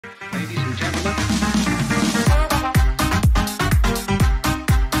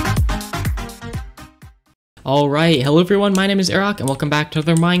Alright, hello everyone, my name is Eric and welcome back to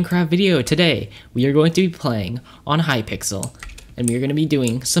another Minecraft video. Today, we are going to be playing on Hypixel, and we are going to be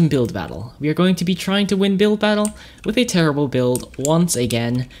doing some build battle. We are going to be trying to win build battle with a terrible build once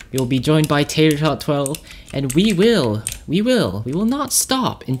again. We will be joined by TaterTot12, and we will not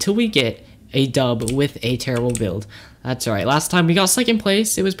stop until we get a dub with a terrible build. That's right, last time we got second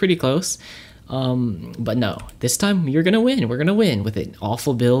place, it was pretty close. But no, this time you're gonna win. We're gonna win with an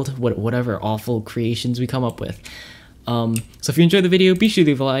awful build, whatever awful creations we come up with. So if you enjoyed the video, be sure to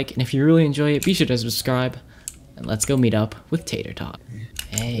leave a like, and if you really enjoy it, be sure to subscribe. And let's go meet up with TaterTot.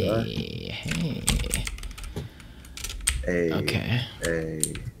 Hey, hey. Hey. Okay. Hey.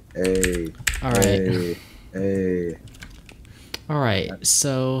 All right. Hey. All right.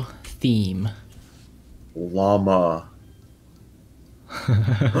 So theme. Llama.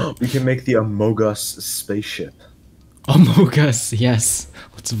 We can make the Amogus spaceship. Amogus, yes.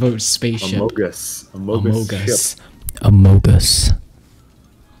 Let's vote spaceship. Amogus. Amogus.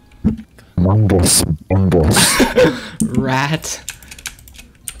 Mumbles. Rat.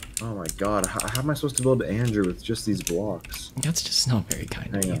 Oh my god, how am I supposed to build Andrew with just these blocks? That's just not very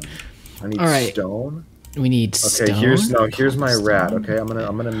kind of you. I need stone. We need stone. Okay, here's my rat. Okay, I'm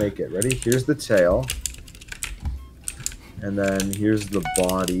gonna make it. Ready? Here's the tail. And then here's the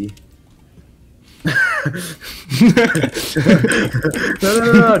body.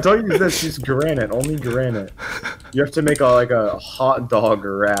 No, don't use this, use granite, only granite. You have to make a hot dog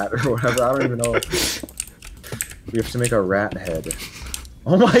rat or whatever, I don't even know. You have to make a rat head.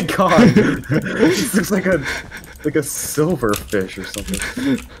 Oh my god! This looks like a silverfish or something.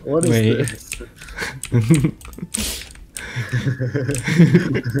 What is this?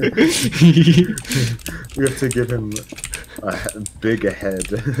 We have to give him a big head.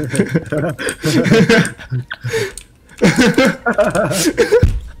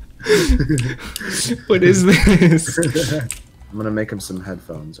 What is this? I'm gonna make him some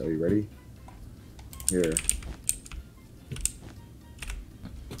headphones. Are you ready? Here.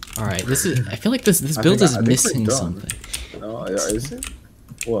 Alright, I feel like this build is missing something. Oh, is it?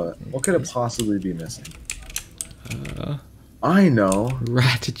 What? What could it possibly be missing? I know.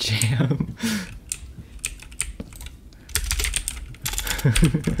 Rat jam.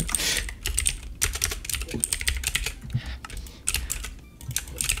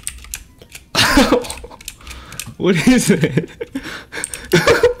 What is it?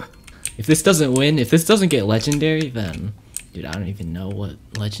 If this doesn't win, if this doesn't get legendary, then dude, I don't even know what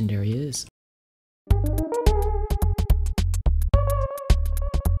legendary is.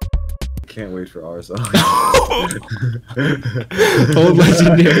 Can't wait for ours. Old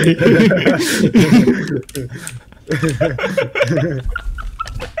legendary.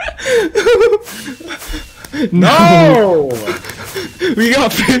 No! We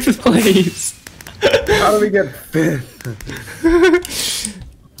got 5th place. How do we get 5th?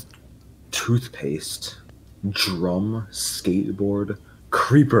 Toothpaste, drum, skateboard,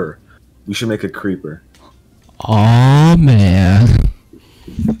 creeper. We should make a creeper. Oh man.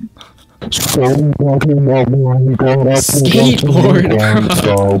 Skateboard.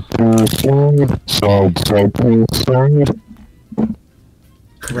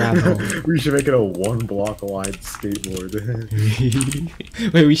 Gravel. We should make it a 1 block wide skateboard.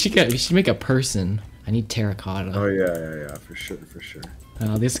 Wait, we should make a person. I need terracotta. Oh yeah, for sure.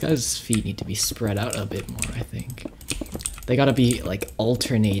 This guy's feet need to be spread out a bit more, I think. They gotta be like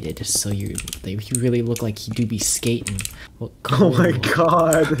alternated, so you really look like you do be skating. Well, oh my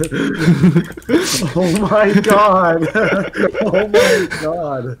god! Oh my god! Oh my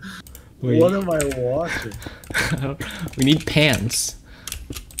god! Wait. What am I watching? We need pants.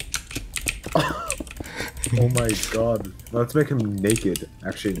 Oh my god! Let's make him naked.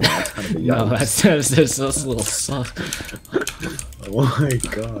 Actually, no, that's kind of a No, that's a little soft. Oh my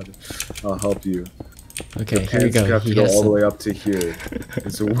god! I'll help you. Okay, here we go. Have to go all the way up to here.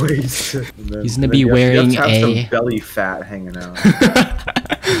 It's a waste. He's gonna be wearing some belly fat hanging out.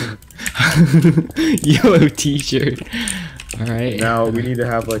 Yellow t-shirt. All right. Now we need to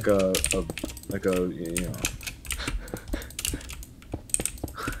have like a you know.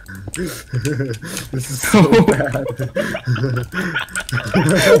 This is so bad.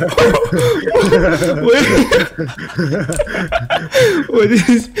 What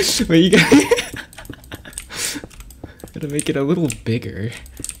is? Wait, you gotta make it a little bigger.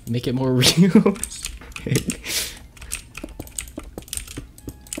 Make it more realistic.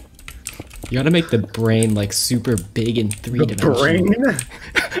 You gotta make the brain like super big in 3 dimensions. Brain?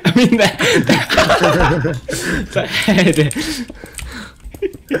 I mean the head.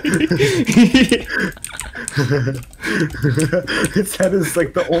 His head is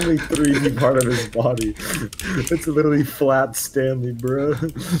like the only 3D part of his body. It's literally flat Stanley, bro.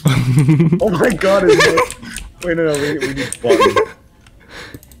 Oh my god, his neck. Wait, no, we need button.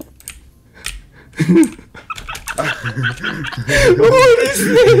 What is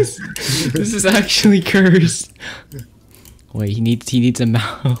this? This is actually cursed. Wait, he needs a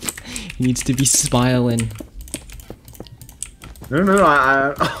mouth. He needs to be smiling.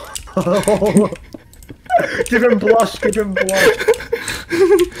 No, give him blush, give him blush.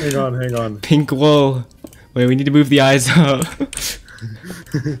 Hang on. Pink wool. Wait, we need to move the eyes up.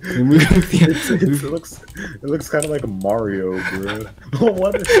 It looks kind of like Mario, bro.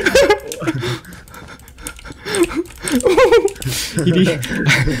 What?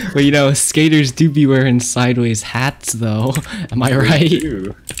 Well, you know, skaters do be wearing sideways hats, though. Am I right?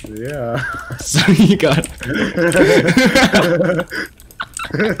 Yeah. So you got.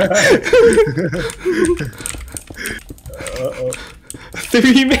 Uh-oh.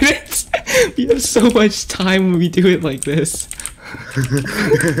 3 minutes. We have so much time when we do it like this.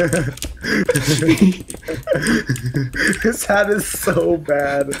 His hat is so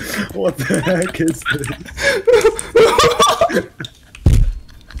bad. What the heck is this?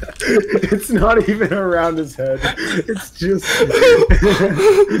 It's not even around his head. It's just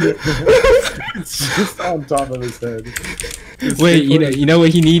it's just on top of his head. Wait, you know what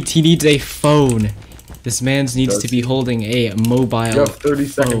he needs? He needs a phone. This man needs to be holding a mobile. You have 30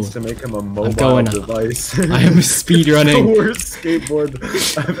 seconds to make him a mobile device. I am speedrunning. The worst skateboard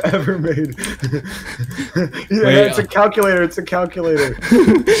I've ever made. Yeah, wait, it's a calculator. It's a calculator.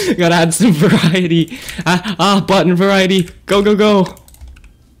 Gotta add some variety. Button variety. Go, go, go.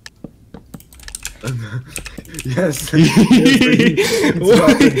 Yes. What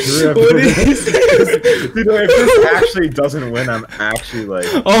is this? You know, if this actually doesn't win, I'm actually like.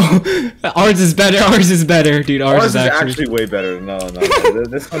 Oh, ours is better. Ours is better, dude. Ours is actually way better. No.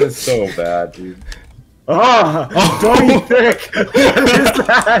 This one is so bad, dude. Ah, don't you think? What is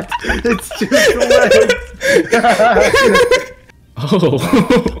that? It's just legs. Oh.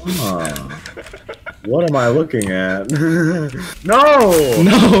 What am I looking at? No.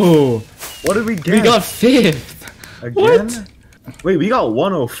 No. What did we get? We got 5th. Again? What? Wait, we got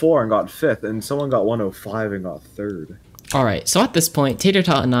 104 and got 5th, and someone got 105 and got 3rd. Alright, so at this point, Tater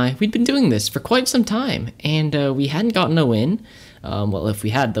Tot and I, we'd been doing this for quite some time, and we hadn't gotten a win. Well, if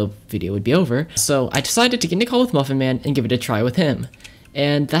we had, the video would be over. So I decided to get in a call with Muffin Man and give it a try with him.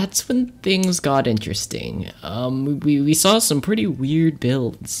 And that's when things got interesting. We saw some pretty weird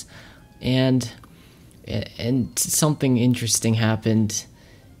builds, and something interesting happened.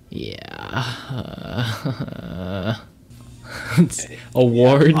 Yeah.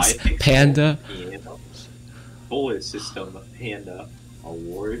 Awards, Panda. Bullet system, Panda.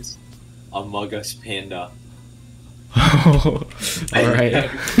 Awards, Among Us, Panda. Oh, alright.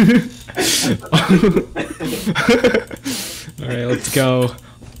 Alright, let's go.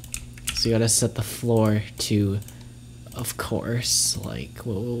 So you gotta set the floor to, of course, like,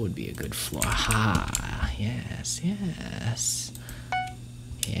 what would be a good floor? Aha, yes.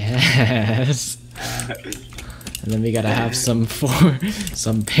 And then we gotta have some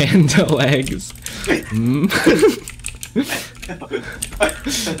panda legs.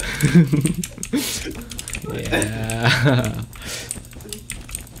 Yeah.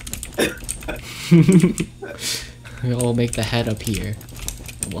 We'll make the head up here.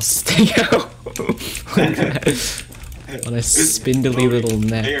 And we'll stick out like that on a spindly little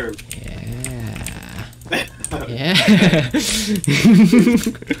neck. Yeah.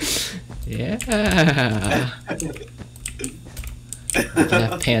 Yeah. We can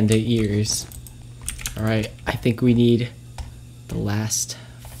have panda ears. Alright, I think we need the last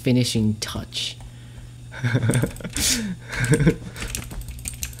finishing touch.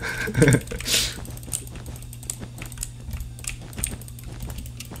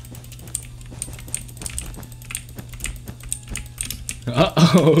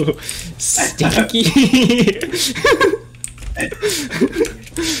 Uh-oh, stinky.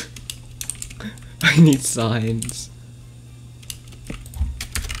 I need signs.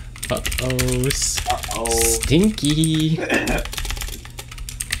 Uh-oh, stinky.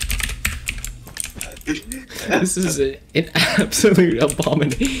 This is an absolute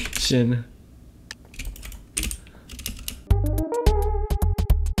abomination.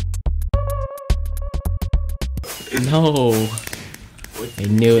 No. I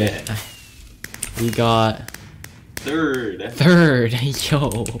knew it. We got third.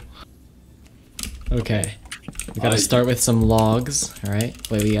 Yo. Okay. We gotta start with some logs. Alright.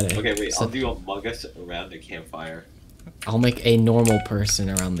 Wait, we gotta. Okay, wait. I'll do Among Us around the campfire. I'll make a normal person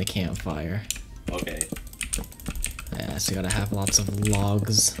around the campfire. Okay. Yeah, so you gotta have lots of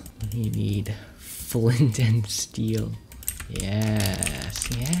logs. You need flint and steel. Yes,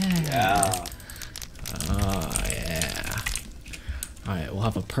 yeah. Yeah. Oh, yeah. Alright, we'll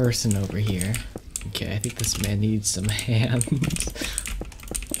have a person over here. Okay, I think this man needs some hands.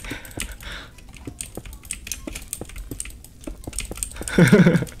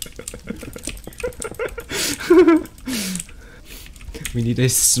 We need a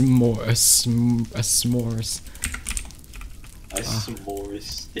s'mores. A s'more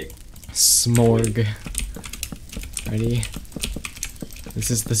stick. Smorg. Ready?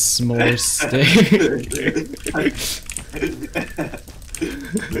 This is the s'more stick.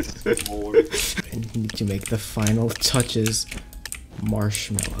 S'more. And you need to make the final touches.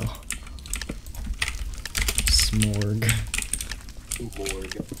 Marshmallow. Smorg. S'more.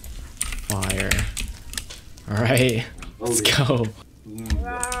 Fire. Alright, let's go.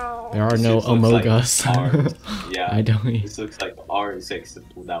 There are This no just looks Among like Us. ours. Yeah. I don't. This looks like ours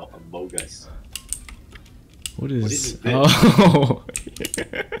except without Among Us. What What is? is this? Oh.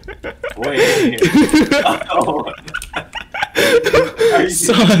 Wait. Oh. Are you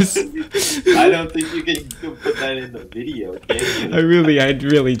Sus. I don't think you can put that in the video, can you? I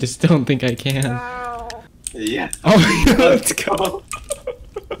really just don't think I can. Yeah. Oh, let's go.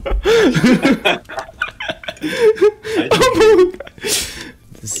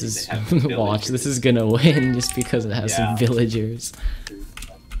 This is watch. This is gonna win just because it has some villagers.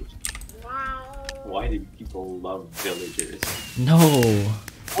 Why do people love villagers? No.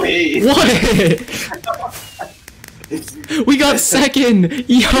 Wait. What? We got second.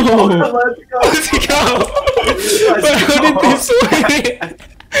 Yo. Let's go. Let's go. But how did this win?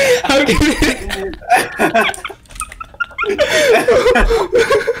 How did it?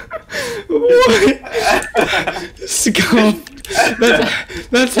 What? Scuffed.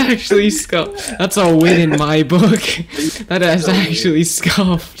 That's actually scuffed. That's a win in my book. That is actually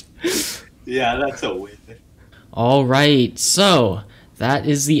scuffed. Yeah, that's a win. Alright, so that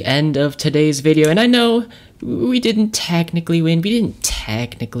is the end of today's video. And I know we didn't technically win.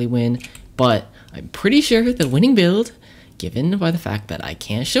 But I'm pretty sure the winning build, given by the fact that I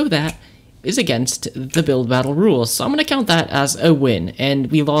can't show that, is against the build battle rules. So I'm gonna count that as a win.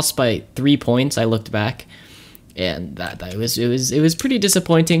 And we lost by 3 points. I looked back, and it was pretty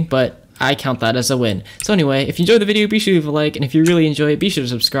disappointing, but I count that as a win. So anyway, if you enjoyed the video, be sure to leave a like, and if you really enjoy it, be sure to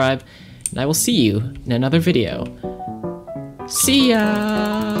subscribe, and I will see you in another video. See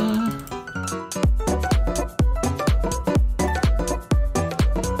ya!